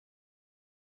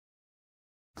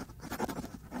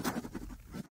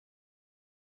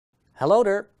Hello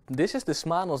there, this is the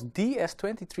Smanos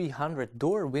DS2300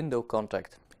 door window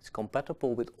contact. It's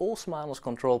compatible with all Smanos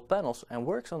control panels and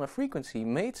works on a frequency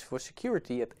made for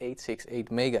security at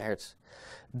 868 MHz.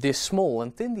 This small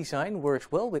and thin design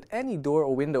works well with any door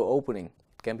or window opening.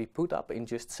 It can be put up in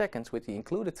just seconds with the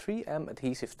included 3M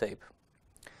adhesive tape.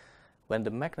 When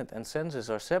the magnet and sensors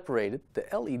are separated, the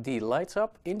LED lights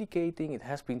up indicating it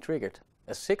has been triggered.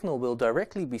 A signal will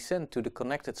directly be sent to the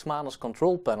connected Smanos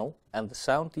control panel and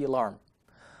sound the alarm.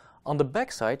 On the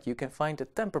back side you can find a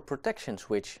temper protection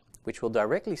switch, which will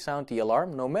directly sound the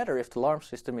alarm no matter if the alarm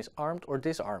system is armed or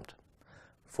disarmed.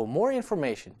 For more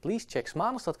information, please check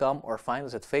smanos.com or find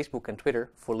us at Facebook and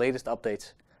Twitter for latest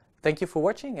updates. Thank you for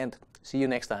watching and see you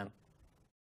next time.